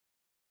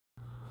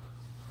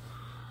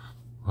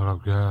What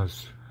up,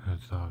 guys?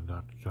 It's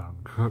Dr. John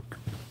Cook.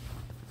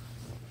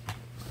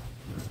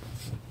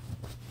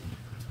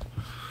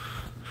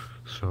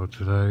 So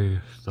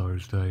today,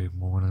 Thursday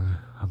morning,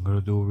 I'm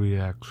gonna do a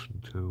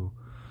reaction to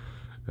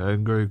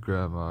Angry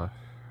Grandma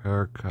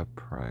Haircut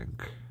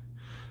Prank.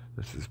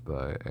 This is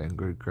by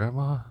Angry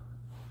Grandma.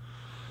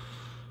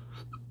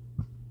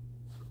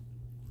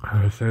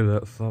 I say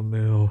that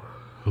thumbnail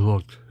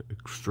looked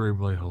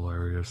extremely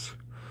hilarious.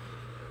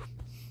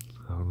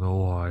 I don't know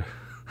why,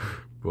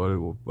 but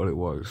it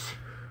was.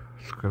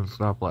 Just couldn't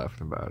stop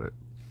laughing about it.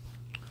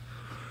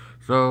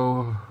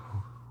 So,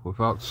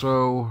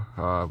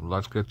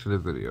 let's get to the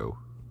video.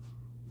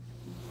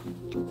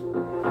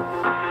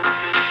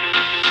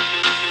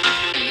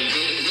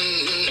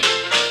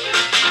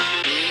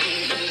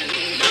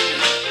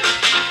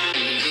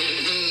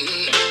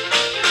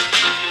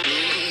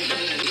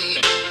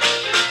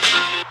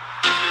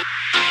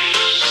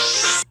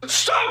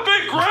 Stop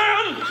it,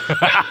 Gran! What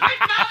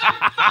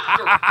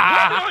did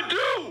I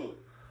do?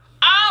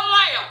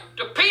 I left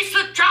a piece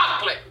of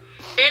chocolate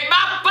in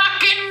my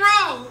fucking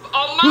room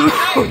on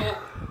my table,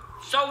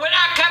 so when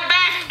I come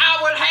back, I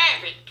would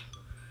have it.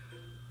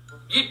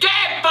 Your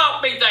dad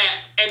bought me that,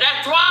 and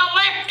that's why I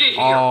left it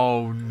here.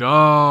 Oh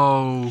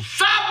no!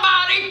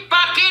 Somebody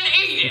fucking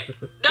eat it.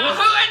 Now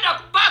who in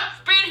the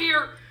fuck's been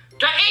here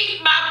to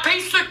eat my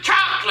piece of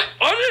chocolate?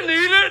 I didn't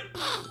eat it!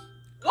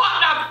 What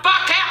the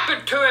fuck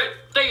happened to it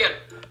then?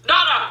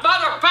 Not a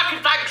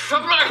motherfucking thing.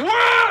 Somebody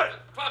What?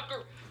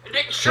 motherfucker. And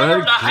it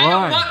sure the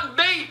hell Christ. wasn't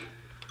me.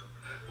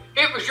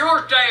 It was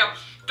your damn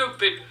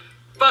stupid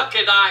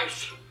fucking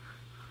ice.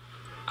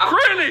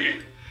 Granny!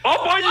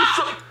 I'll buy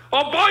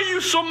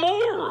you some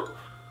more!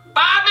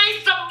 Buy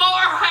me some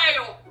more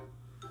hell.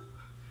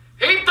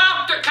 He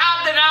bought the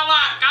kind that I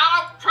like. I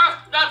don't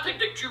trust nothing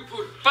that you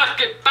would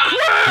fucking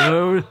buy.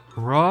 Dude,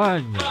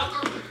 run!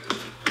 Fucker.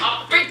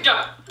 I'll beat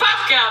the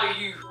fuck out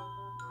of you.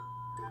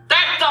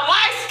 That's the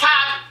last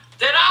time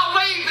that I'll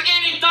leave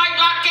anything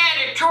like that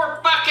at your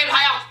fucking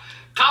house.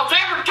 Cause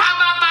every time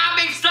I buy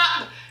me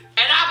something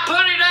and I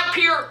put it up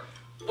here,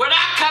 when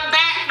I come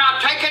back and I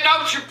take a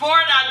notion for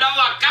it, I know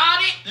I got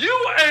it. You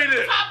ate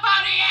it!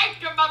 Somebody ate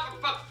the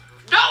motherfucker.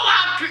 No,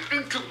 I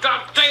didn't you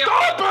goddamn.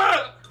 Stop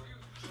it!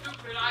 You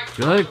stupid ass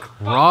Jake,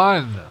 motherfucker.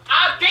 run!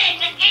 I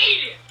didn't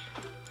eat it.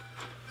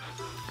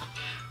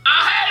 I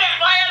had it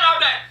laying on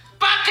that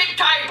fucking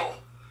table.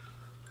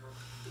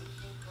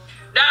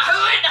 Now who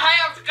in the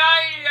hell's got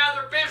any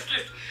other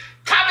business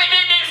coming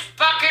in this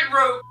fucking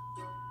room?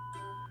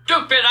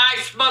 Stupid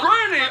ass mother.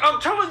 Granny, I'm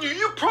telling you,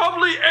 you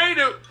probably ate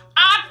it!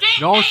 I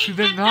didn't No, eat she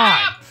the did not.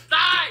 damn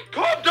thing.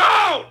 Calm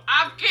down!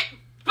 I'm getting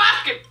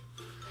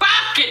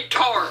fucking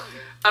tore.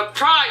 I'm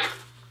trying.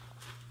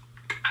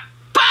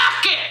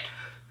 Bucket!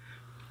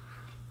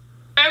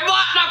 And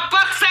what the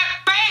fuck's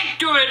that band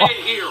doing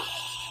in here?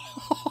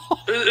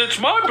 It's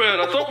my bed.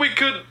 I thought we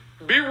could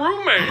be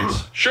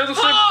roommates. Share the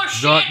same...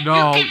 Bullshit!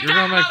 No, you get you're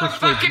gonna that make her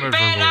sleep motherfucking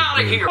bed miserable, out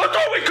of dude. here. I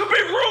thought we could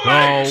be No,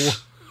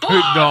 roommates!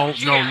 no,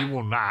 Bullshit. you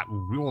will not.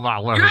 We will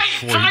not let You her ain't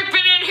sleep.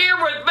 sleeping in here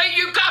with me.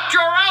 You got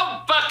your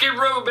own fucking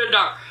room in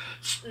there.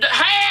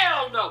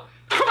 Hell no.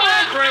 Come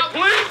on, Gran,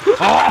 please!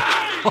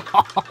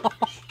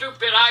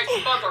 Stupid ass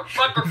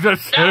motherfucker.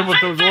 Just hit him with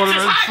those This is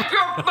ornaments. half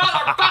your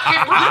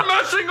motherfucking You're room.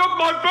 messing up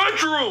my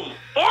bedroom!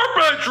 Our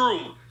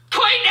bedroom!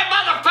 Clean that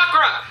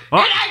motherfucker up.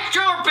 Huh? It ain't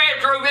your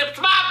bedroom. It's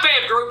my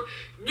bedroom.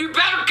 You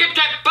better get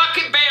that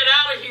fucking bed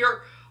out of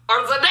here,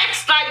 or the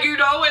next thing you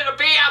know, it'll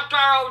be out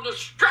there on the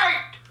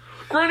street.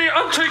 Granny,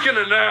 I'm taking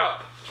a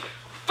nap.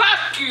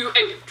 Fuck you.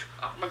 And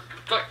I'm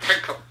gonna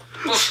take a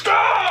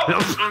Stop!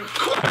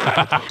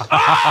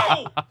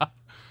 Ow!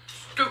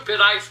 stupid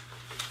ass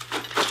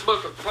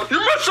motherfucker. You're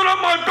messing up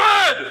my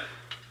bed!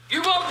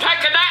 You won't take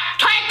a nap?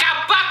 Take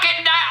a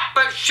fucking nap,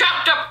 but shut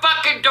the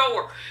fucking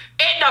door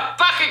in the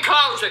fucking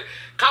closet.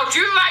 Cause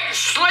you ain't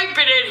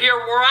sleeping in here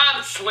where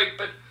I'm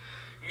sleeping.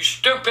 You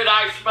stupid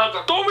ass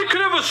motherfucker. Thought we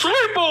could have a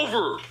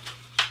sleepover!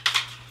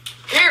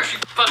 Here's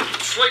your fucking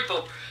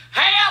sleepover.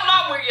 Hell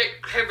no, we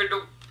ain't having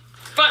no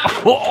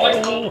fucking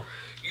sleepover.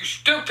 You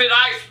stupid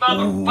ass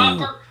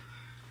motherfucker.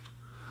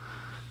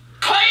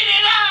 Clean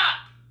it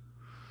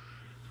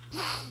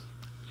up.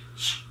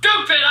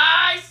 Stupid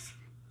ass.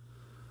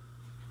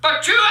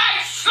 But you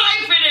ain't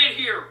sleeping in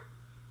here.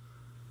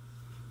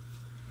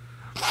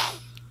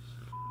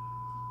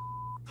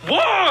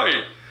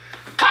 Why?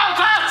 Cause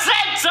I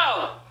said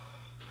so.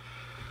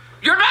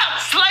 You're not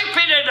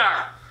sleeping in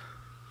there.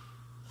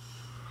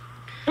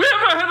 We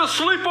haven't had a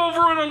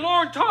sleepover in a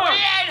long We time.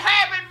 ain't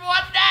having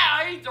one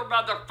now either,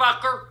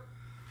 motherfucker.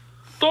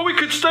 Thought we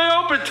could stay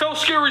up and tell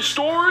scary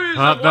stories.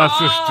 That's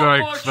just Oh,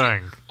 Jake's bullshit.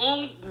 thing.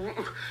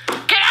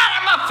 Get out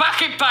of my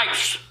fucking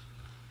face.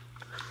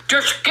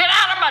 Just get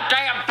out of my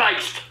damn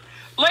face.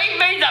 Leave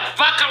me the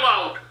fuck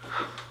alone.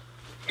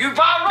 You've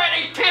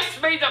already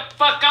pissed me the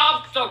fuck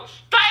off, so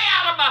stay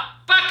out of my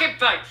fucking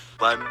face.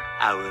 1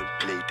 hour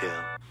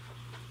later.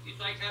 You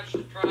think I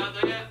should try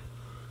that?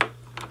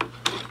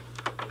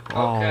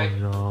 Oh Okay.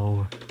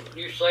 no.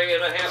 You saying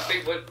I'm happy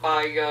with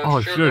my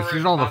Oh, sugar shit, she's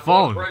and on the my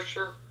phone. blood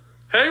pressure?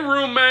 Hey,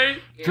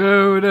 roommate.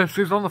 Dude,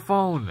 she's on the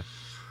phone.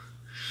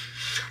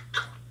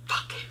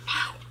 Fucking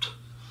mouth.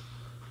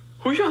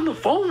 Who you on the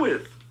phone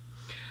with?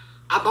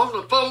 I'm on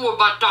the phone with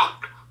my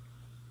doctor.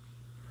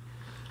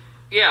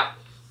 Yeah.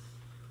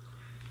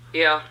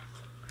 Yeah.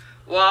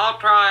 Well, I'll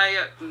try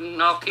it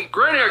and I'll keep...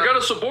 Granny, I got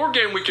us a board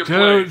game we can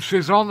play. Dude,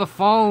 she's on the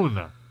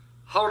phone.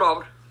 Hold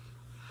on.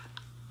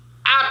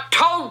 I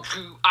told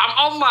you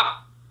I'm on my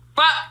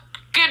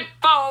fucking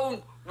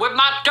phone with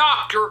my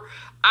doctor.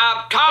 I'm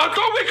I talking...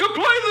 thought we could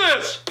play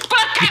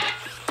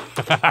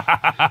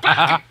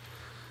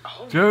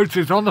this. Dude,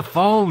 she's on the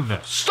phone.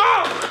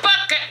 Stop.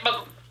 Fucking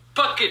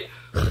motherfucking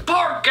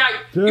board game.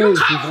 Dude, You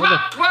she's got on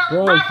the-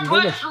 bro, right she's on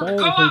the pressure phone to with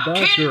go her on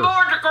doctor. Kid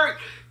more degree.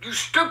 You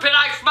stupid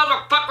ass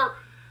motherfucker.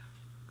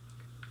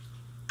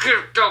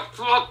 Get the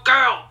fuck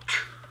out.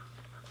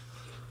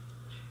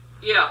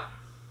 Yeah.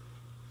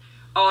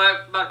 Oh,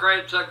 if my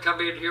grandson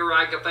come in here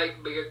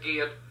aggravating me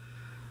again.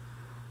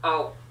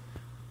 Oh.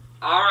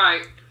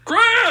 Alright.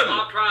 Gran.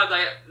 I'll try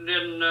that and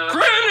then,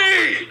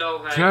 Granny. you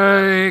know,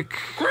 hey. Jake,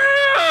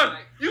 Gran.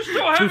 You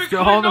still haven't she's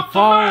still cleaned on the up mess.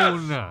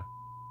 phone.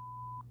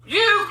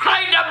 You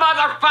clean the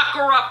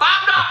motherfucker up.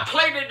 I'm not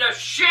cleaning the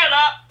shit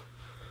up.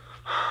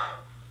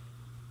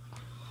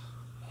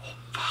 Oh,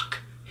 fuck.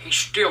 He's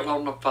still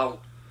on the phone.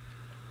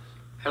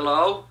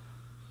 Hello?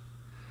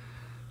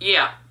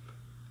 Yeah.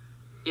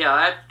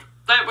 Yeah,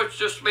 that was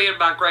just me and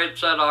my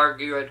grandson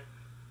arguing.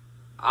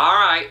 All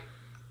right.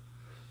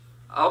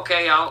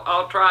 Okay,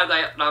 I'll try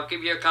that and I'll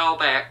give you a call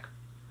back.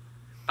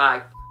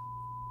 Bye.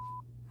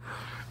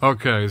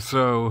 Okay,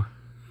 so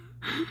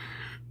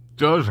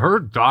does her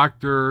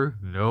doctor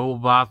know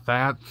about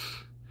that?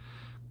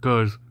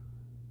 Because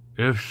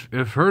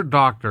if her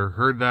doctor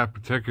heard that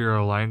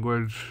particular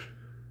language,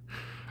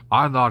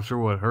 I'm not sure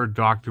what her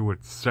doctor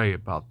would say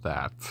about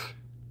that.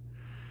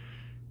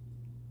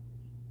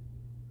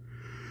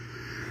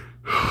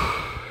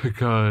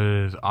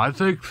 Because I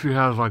think she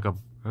has I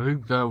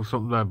think that was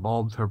something that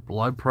involved her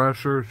blood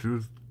pressure she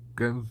was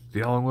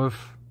dealing with.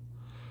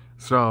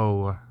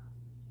 So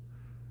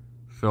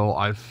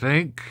I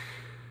think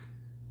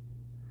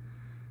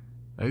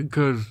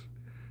because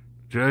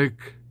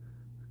Jake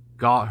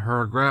got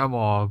her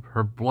grandma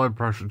her blood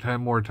pressure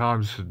 10 more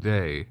times a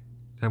day.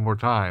 10 more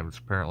times,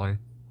 apparently.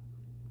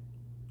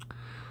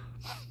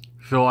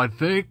 So I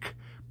think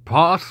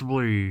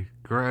possibly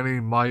Granny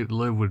might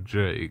live with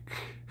Jake.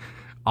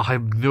 I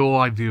have no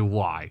idea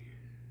why.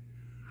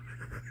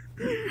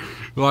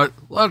 But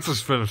let's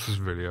just finish this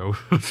video.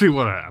 Let's see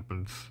what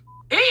happens.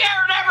 He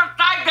heard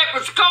everything that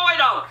was going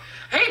on.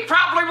 He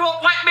probably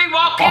won't let me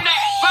walk in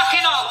that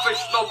fucking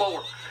office no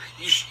more.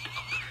 You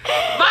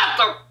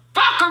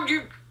motherfucker,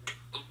 you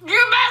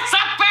mess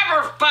up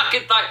every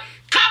fucking thing.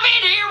 Come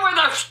in here with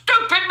a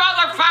stupid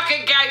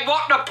motherfucking game,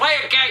 wanting to play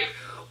a game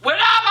when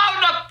I'm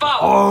on the phone.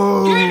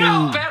 Oh. You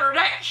know better than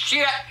that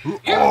shit. You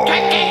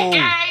take that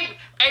game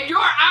and your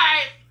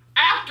eyes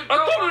after. I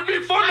thought it'd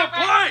be fun to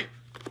play.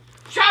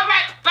 Shove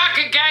that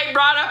fucking game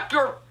right up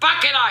your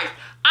fucking eyes.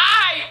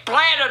 I ain't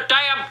playing a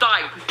damn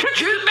thing.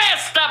 You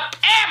messed up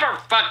every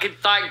fucking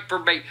thing for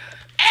me.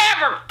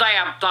 Every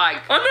damn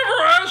thing. I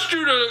never asked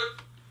you to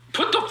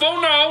put the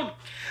phone down.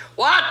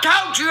 Well, I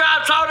told you I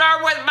was on there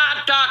with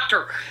my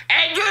doctor,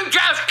 and you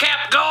just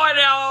kept going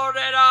on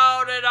and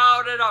on and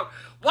on and on.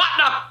 What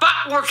the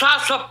fuck was I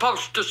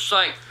supposed to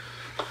say?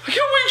 Can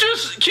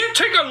you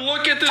take a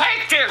look at this?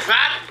 Take this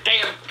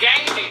goddamn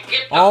game and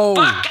get the Oh.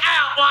 fuck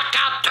out like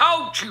I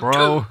told you Bro.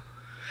 to.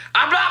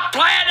 I'm not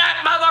playing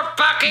that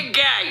motherfucking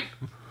game.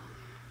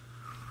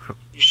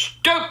 You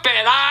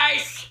stupid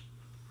ass.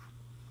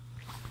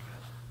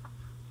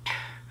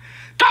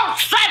 Don't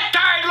sit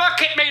there and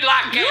look at me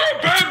like You're a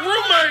that. bad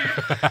roommate.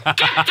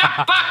 Get the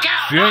fuck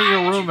out. She ain't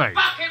your my ass, you roommate.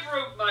 Fucking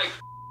roommate.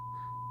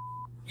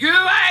 You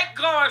ain't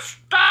gonna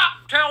stop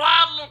till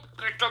I look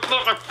at the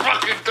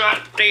motherfucking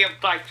goddamn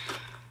thing.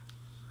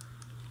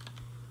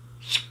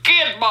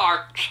 Skid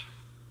marks.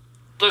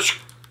 The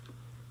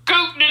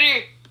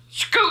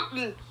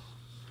scooting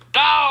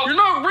dog. You're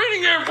not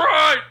reading it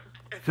right.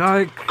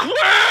 Jake,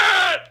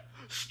 Quit!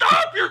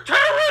 Stop! You're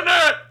tearing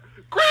it!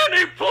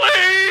 Granny,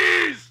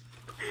 please!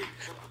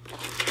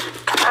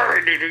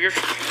 Alright, idiot.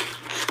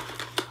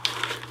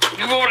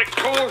 You want it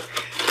tore?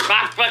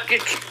 My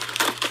fucking...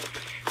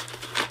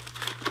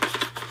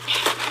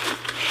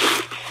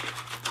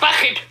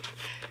 Fucking...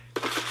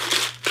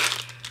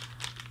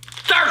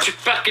 There's a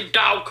fucking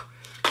dog.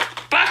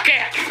 Fuck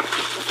it.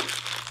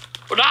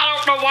 But I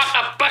don't know what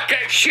the fuck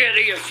that shit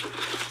is.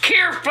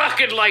 Here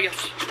fucking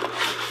Lance.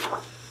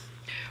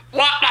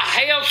 What the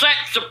hell's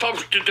that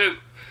supposed to do?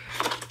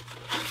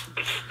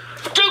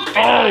 Stupid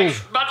ass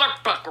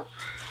motherfucker.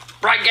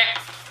 Bring that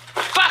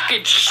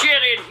fucking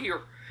shit in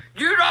here.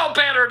 You know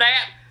better than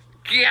that.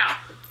 Yeah,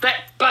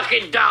 that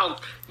fucking dog.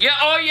 Yeah,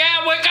 oh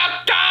yeah, we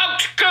got dog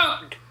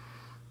scooting.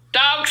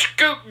 Dog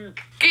scooting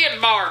skid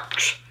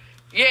marks.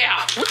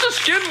 Yeah, With the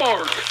skid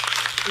mark.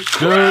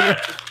 dude.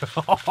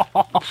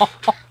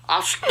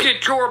 I'll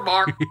skid your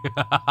mark. Quit,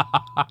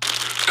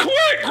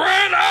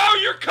 Gran! Oh,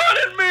 you're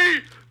cutting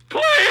me!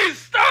 Please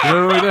stop!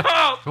 Dude.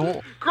 Stop.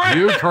 Oh.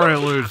 You turn it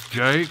loose,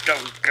 Jake.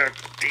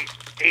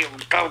 Damn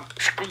dog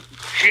squeak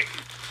shit.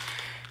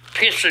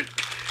 Pissing.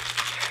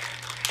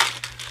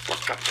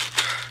 Look up.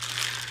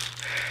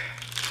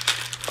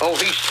 Oh,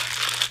 he's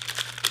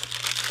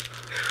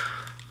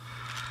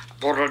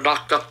gonna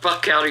knock the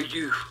fuck out of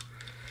you.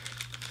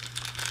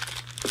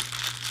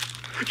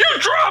 You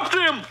dropped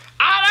him!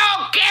 I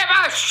don't give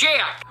a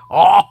shit!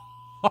 Oh!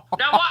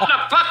 Now what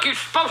the fuck is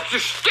supposed to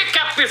stick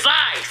up his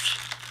eyes?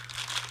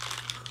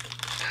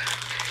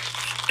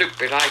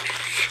 Stupid eyes,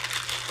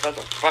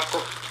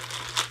 motherfucker.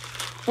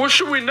 What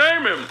should we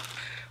name him?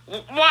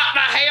 What the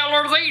hell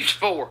are these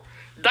for?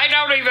 They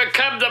don't even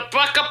come the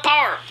fuck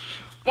apart.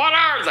 What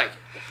are they?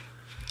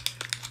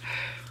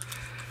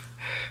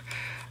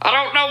 I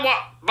don't know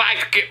what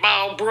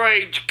basketball,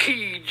 braids,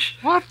 keys,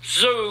 What?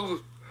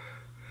 zoo.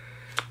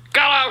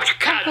 Got all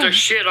kinds of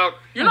shit on.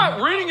 You're not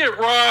reading it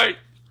right.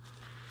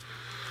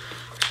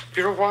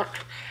 You know what?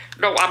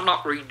 No, I'm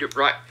not reading it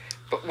right.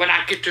 But when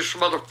I get this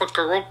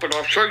motherfucker open,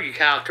 I'll show you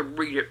how I can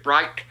read it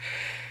right.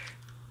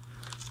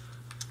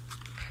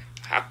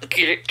 I'll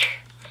get it.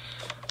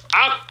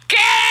 I'll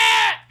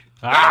get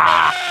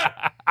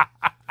it!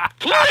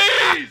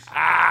 Please!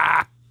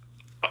 I'll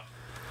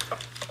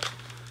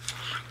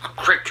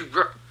crack you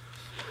up.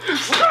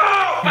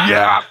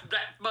 Yeah.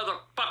 That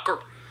motherfucker.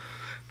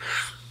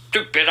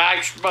 Stupid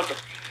ice mother.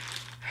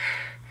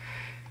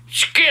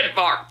 Skid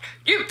mark.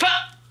 You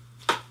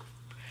put.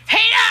 He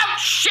don't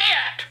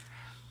shit!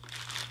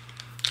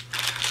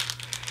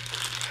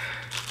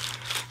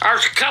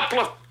 There's a couple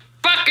of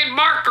fucking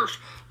markers.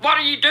 What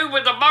do you do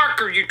with the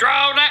marker? You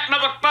draw on that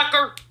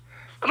motherfucker?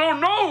 I don't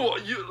know.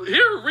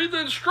 Here, read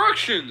the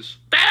instructions.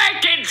 That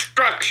ain't the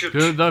instructions.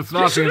 Dude, that's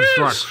not Yes, the it is.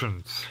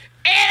 instructions.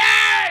 It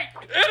ain't!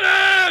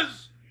 It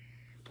is!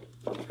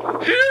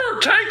 Here,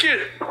 take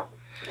it.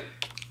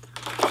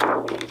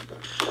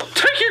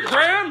 Take it,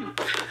 Gran.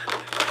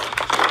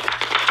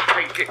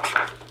 Take it.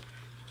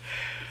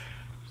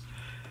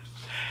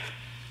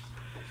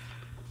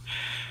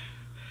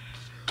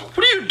 What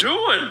are you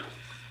doing?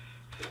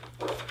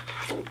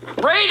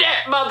 Read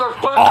it,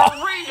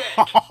 motherfucker. Read it.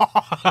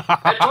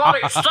 That's what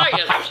it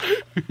says.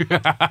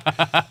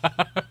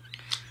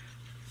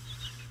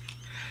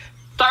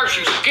 There's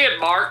your skid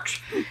marks.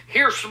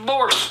 Here's some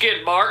more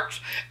skid marks.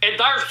 And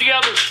there's the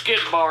other skid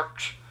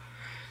marks.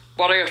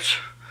 What else?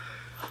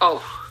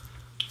 Oh,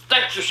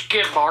 that's the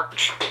skid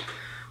marks.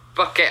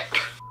 Fuck it.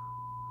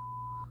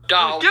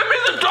 Dog. Give me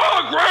the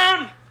dog,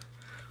 Gran.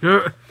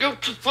 Yeah. You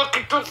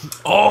fucking go.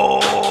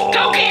 Oh!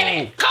 Go get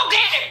it! Go get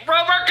it,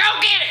 Rover!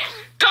 Go get it!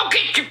 Go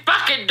get your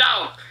fucking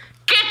dog!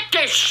 Get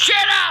this shit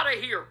out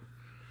of here!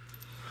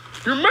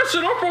 You're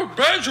messing up our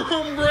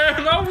bedroom, Gran.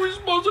 How are we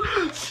supposed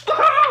to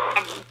stop?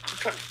 I'm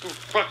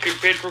fucking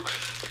bedroom.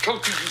 I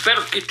told you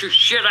better get this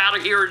shit out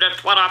of here, and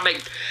that's what I mean.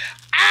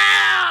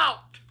 Out!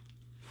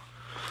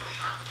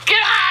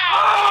 Get out!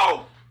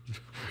 Oh!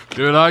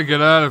 Dude, I'd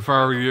get out if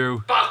I were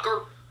you. Fucker!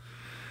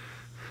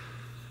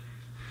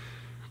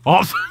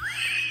 Oh!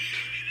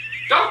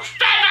 Don't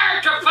stand there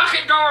at the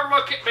fucking door and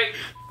look at me!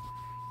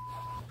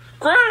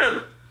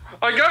 Gran,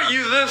 I got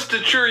you this to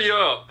cheer you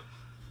up.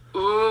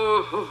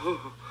 Ooh.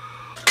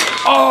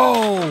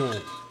 Oh!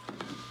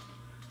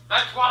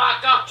 That's what I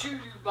got you, you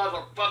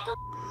motherfucker.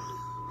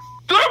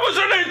 That was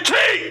an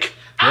antique!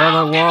 I Yeah,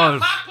 don't that give a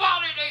was. fuck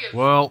what it is.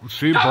 Well,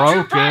 she Don't you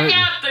broke bring it.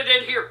 nothing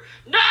in here.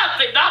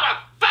 Nothing. Not a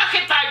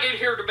fucking thing in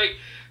here to me.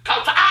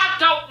 Because I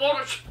don't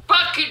want to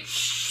fucking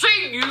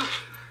see you.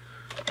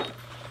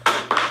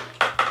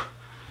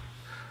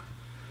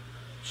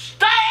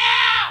 Stay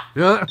out!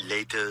 Yeah.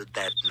 Later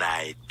that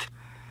night.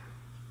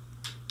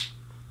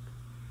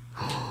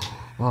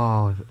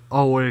 Oh, it's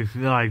always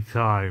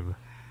nighttime.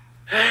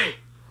 Hey,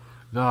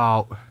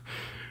 No.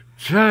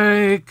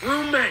 Jake!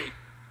 roommate.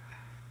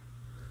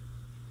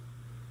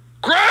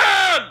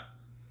 Gran!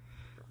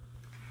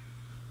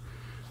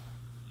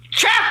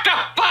 Shut the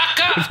fuck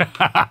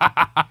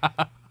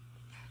up!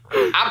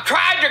 I'm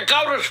trying to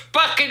go to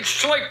fucking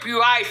sleep,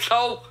 you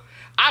asshole.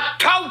 I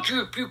told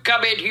you if you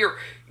come in here,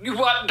 you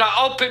wasn't to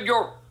open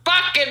your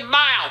fucking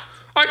mouth.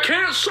 I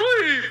can't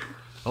sleep.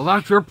 Well,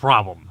 that's your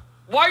problem.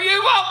 What do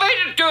you want me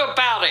to do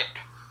about it?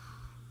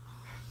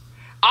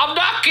 I'll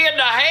knock you in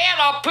the head.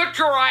 I'll put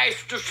your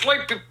ass to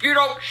sleep if you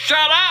don't shut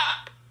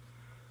up.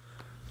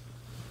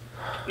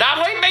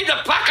 Now leave me the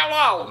fuck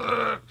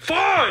alone.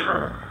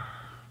 Fine.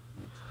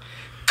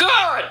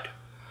 Good.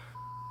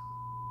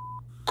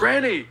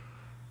 Granny,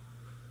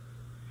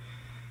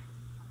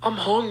 I'm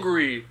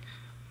hungry.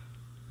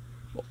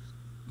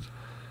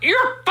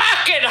 You're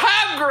fucking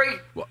hungry.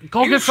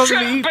 Go You get something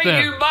to shouldn't eat be,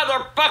 then. you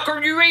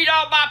motherfucker. You eat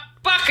all my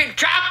fucking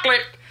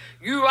chocolate,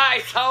 you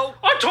asshole.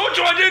 I told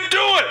you I didn't do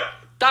it.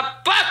 The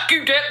fuck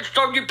you didn't,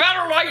 so you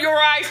better lay your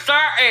ass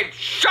there and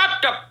shut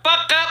the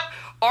fuck up,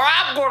 or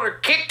I'm gonna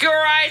kick your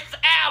ass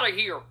out of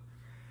here.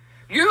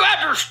 You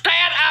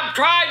understand? I'm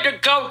trying to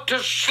go to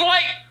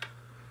sleep.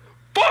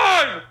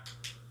 Fine.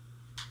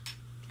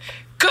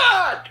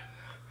 Good.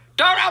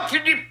 Don't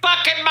open your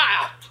fucking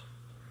mouth.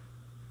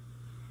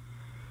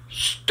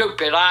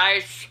 Stupid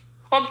ass.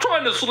 I'm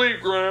trying to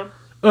sleep, Gran.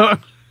 Oh,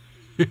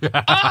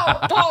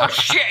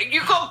 bullshit!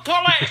 You gonna pull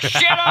that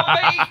shit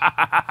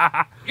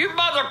on me? You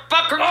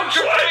motherfucker! I'm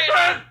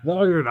sleeping!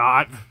 No, you're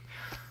not.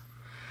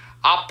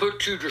 I'll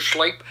put you to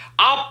sleep.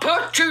 I'll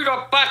put you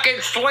to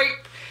fucking sleep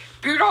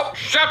if you don't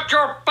shut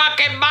your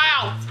fucking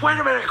mouth. Wait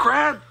a minute,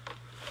 Gran.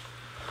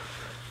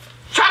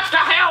 Shut the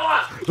hell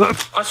up!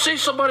 I see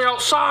somebody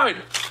outside.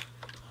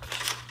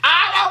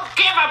 I don't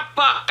give a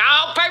fuck.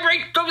 I'll pay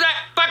reach through that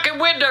fucking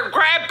window and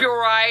grab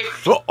your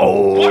ass.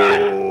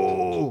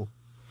 Oh!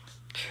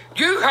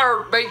 You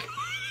heard me.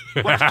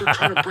 What if they're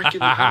trying to break in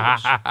the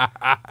house?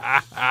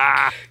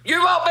 You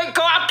want me to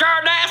go out there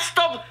and ask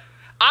them?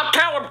 I'll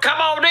tell them, come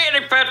on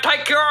in if I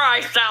take your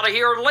ass out of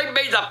here and leave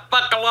me the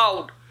fuck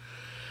alone.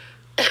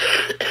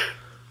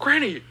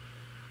 Granny,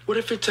 what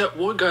if it's that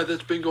one guy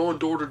that's been going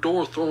door to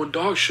door throwing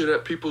dog shit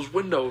at people's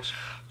windows?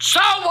 So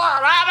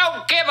what? I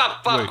don't give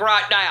a fuck Wait.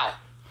 right now.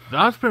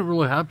 That's been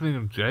really happening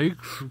in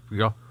Jake's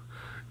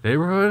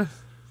neighborhood.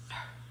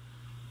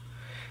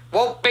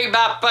 Won't be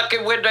my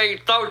fucking window he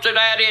throws it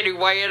at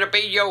anyway. It'll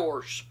be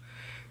yours.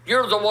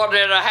 You're the one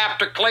that'll have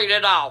to clean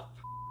it off.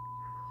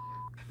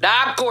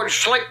 Now I'm going to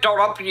sleep.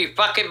 Don't open your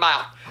fucking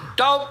mouth.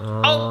 Don't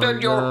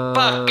open your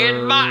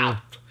fucking mouth.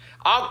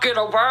 I'll get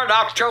over and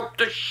I'll choke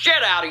the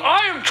shit out of you.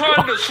 I am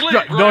trying to sleep,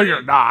 No, Granny.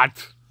 you're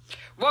not.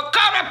 Well,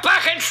 go to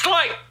fucking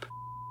sleep.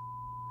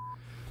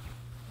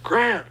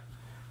 Gran.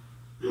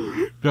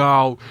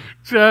 No,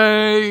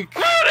 Jake.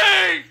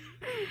 Granny!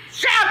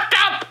 Shut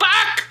the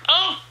fuck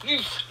up, you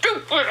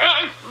stupid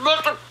ass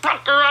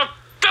motherfucker.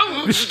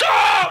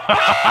 Stop!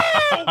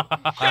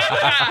 Shut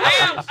the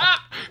hell up!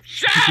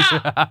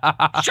 Shut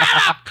up! Shut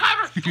up! Go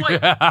to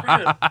sleep!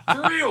 Gran,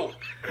 for real.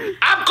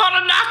 I'm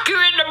gonna knock you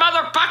in the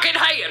motherfucking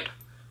head!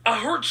 I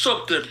heard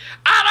something.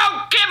 I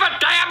don't give a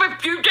damn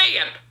if you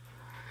did!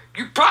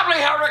 You probably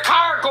heard a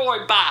car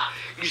going by,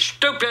 you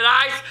stupid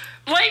eyes!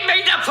 Leave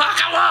me the fuck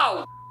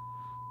alone!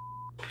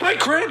 Hey,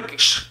 Gran,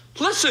 shh,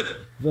 listen.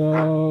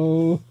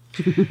 No.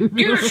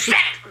 You shit!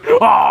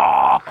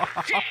 Oh,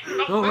 Shit!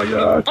 oh my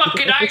God.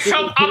 Fucking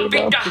asshole! I'll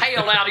beat the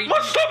hell out of you! My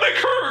stomach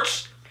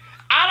hurts.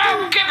 I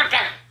don't give a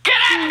damn! Get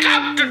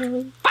out! Go to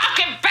the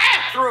fucking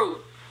bathroom!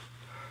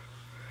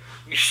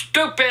 You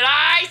stupid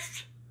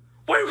eyes!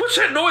 Wait, what's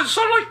that noise? It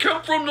sounded like it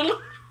come from the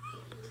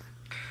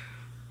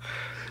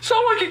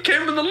sounded like it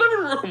came from the living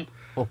room.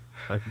 Oh,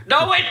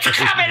 No, it's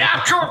coming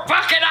out your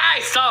fucking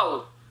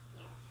asshole!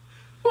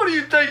 What do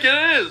you think it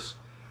is?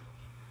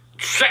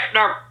 Sitting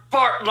there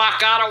farting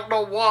like I don't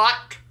know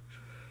what.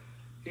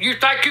 You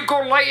think you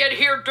gonna lay in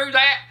here and do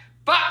that?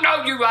 Fuck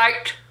no, you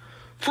ain't.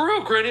 For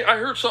real, Granny, I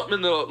heard something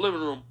in the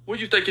living room. What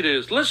do you think it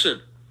is?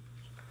 Listen.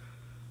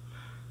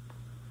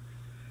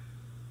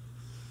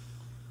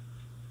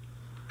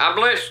 I'm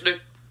listening.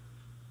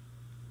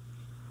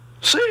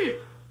 See?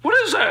 What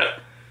is that?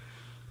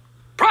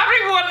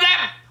 Probably one of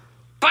them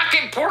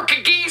fucking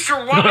Portuguese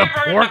or whatever.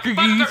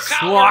 Portuguese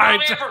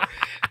slut. slut.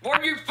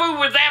 When you fool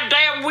with them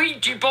damn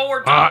Ouija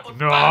boards No. all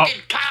the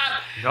fucking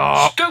time.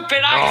 No. Stupid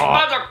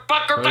ass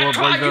motherfucker. Anyone That's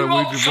why bring you that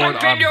won't Ouija sleep board,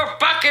 in I'm- your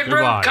fucking room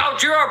Goodbye.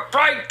 because you're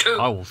afraid to.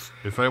 I will.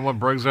 If anyone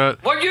brings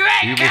that, Well, you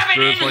ain't evil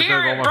coming in spirits like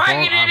here that on and my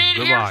bringing phone, it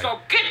in here, goodbye. so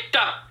get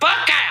the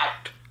fuck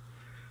out.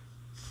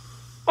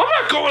 I'm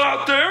not going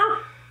out there.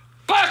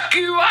 Fuck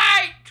you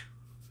ain't.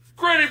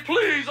 Granny,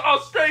 please, I'll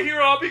stay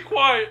here. I'll be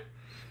quiet.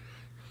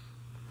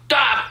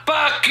 The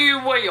fuck you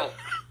will.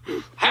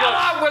 How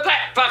long was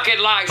that fucking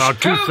last?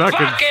 About 2 seconds.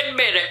 Fucking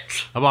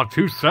minutes. about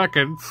 2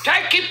 seconds.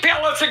 Take your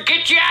pillows and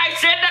get your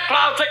ass in the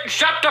closet and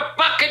shut the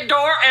fucking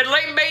door and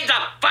leave me the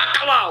fuck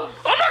alone.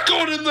 I'm not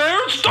going in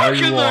there. It's dark There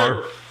you in there.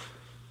 are.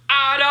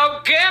 I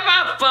don't give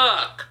a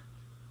fuck.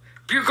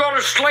 If you're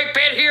gonna sleep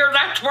in here,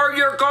 that's where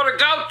you're gonna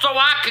go so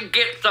I can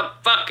get some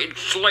fucking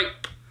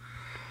sleep.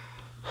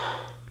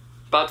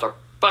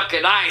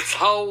 Motherfucking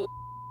asshole.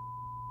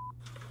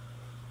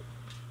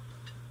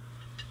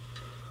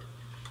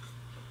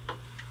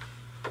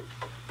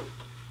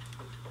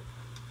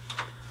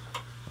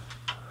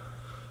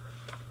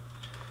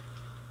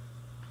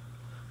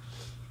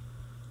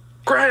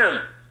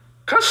 Gran,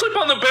 can I sleep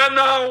on the bed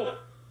now?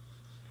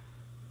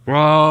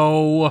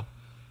 Bro.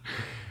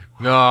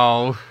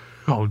 No.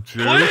 Oh,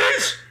 Jake.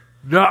 Please?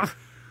 No.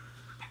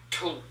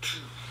 Told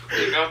you.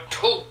 I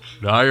told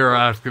you. Now you're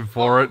asking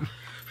for it.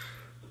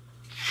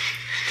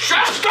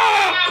 Shut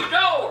the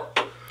door.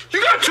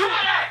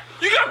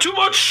 You got too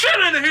much shit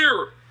in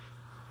here.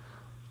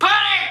 Put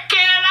it, get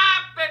it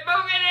up and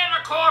move it in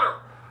the corner.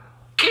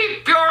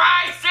 Keep your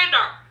eyes in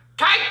there.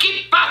 Take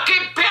your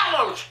fucking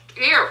pillows.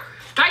 Here,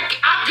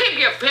 I'll give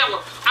you a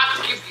pillow.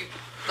 I'll give you.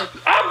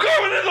 I'm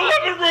going in the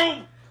living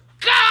room.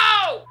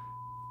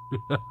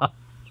 Go!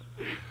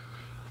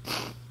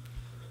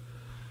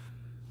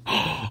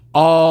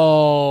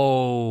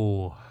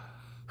 Oh.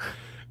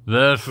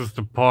 This is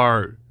the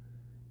part.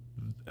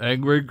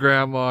 Angry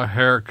Grandma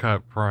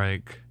haircut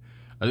prank.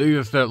 I think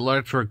it's that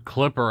electric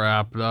clipper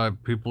app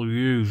that people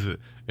use. It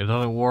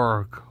doesn't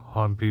work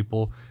on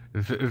people.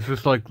 It's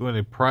just like when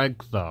they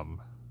prank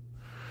them.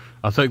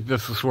 I think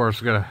this is where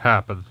it's gonna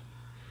happen.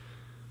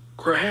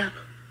 Gran,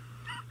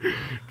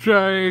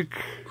 Jake!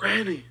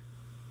 Granny.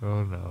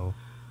 Oh no.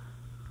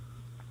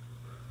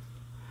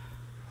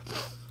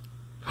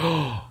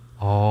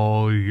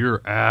 Oh,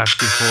 you're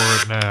asking for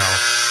it now.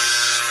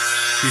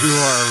 You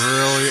are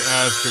really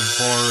asking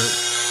for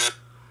it.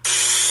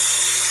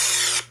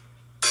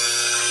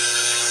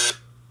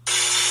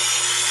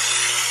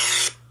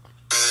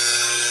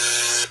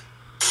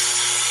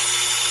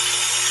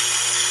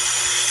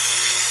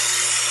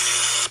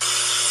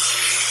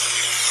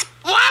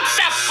 What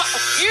the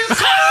fuck? You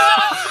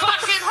come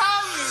fucking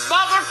home, you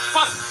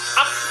motherfucker!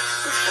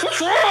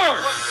 What's wrong?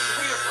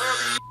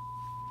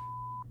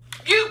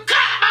 You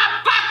got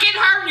my fucking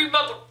hurt, you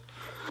mother...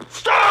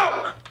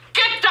 Stop!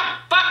 Get the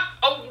fuck...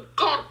 Oh,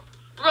 God.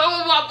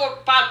 Oh, I'm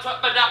gonna find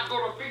something and I'm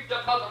gonna beat the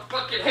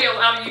motherfucking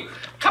hell out of you.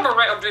 Come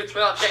around this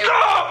right there.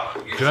 Stop!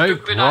 You Jake,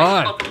 stupid what?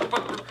 ass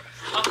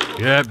motherfucker.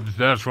 Yep,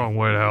 that's one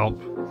way to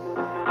help.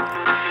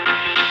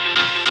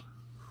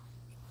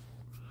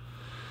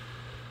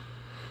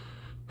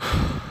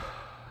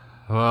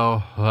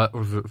 Well, that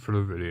was it for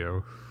the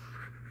video.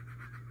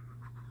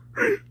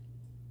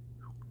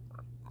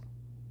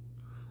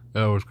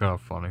 That was kind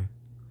of funny.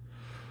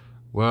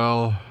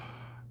 Well,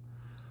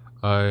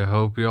 I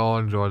hope you all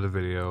enjoyed the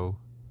video.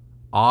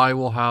 I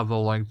will have the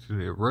link to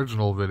the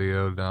original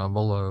video down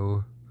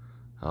below.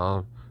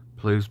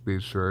 Please be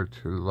sure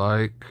to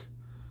like,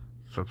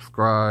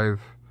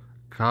 subscribe,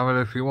 comment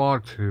if you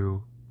want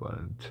to. But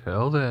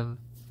until then,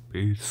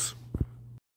 peace.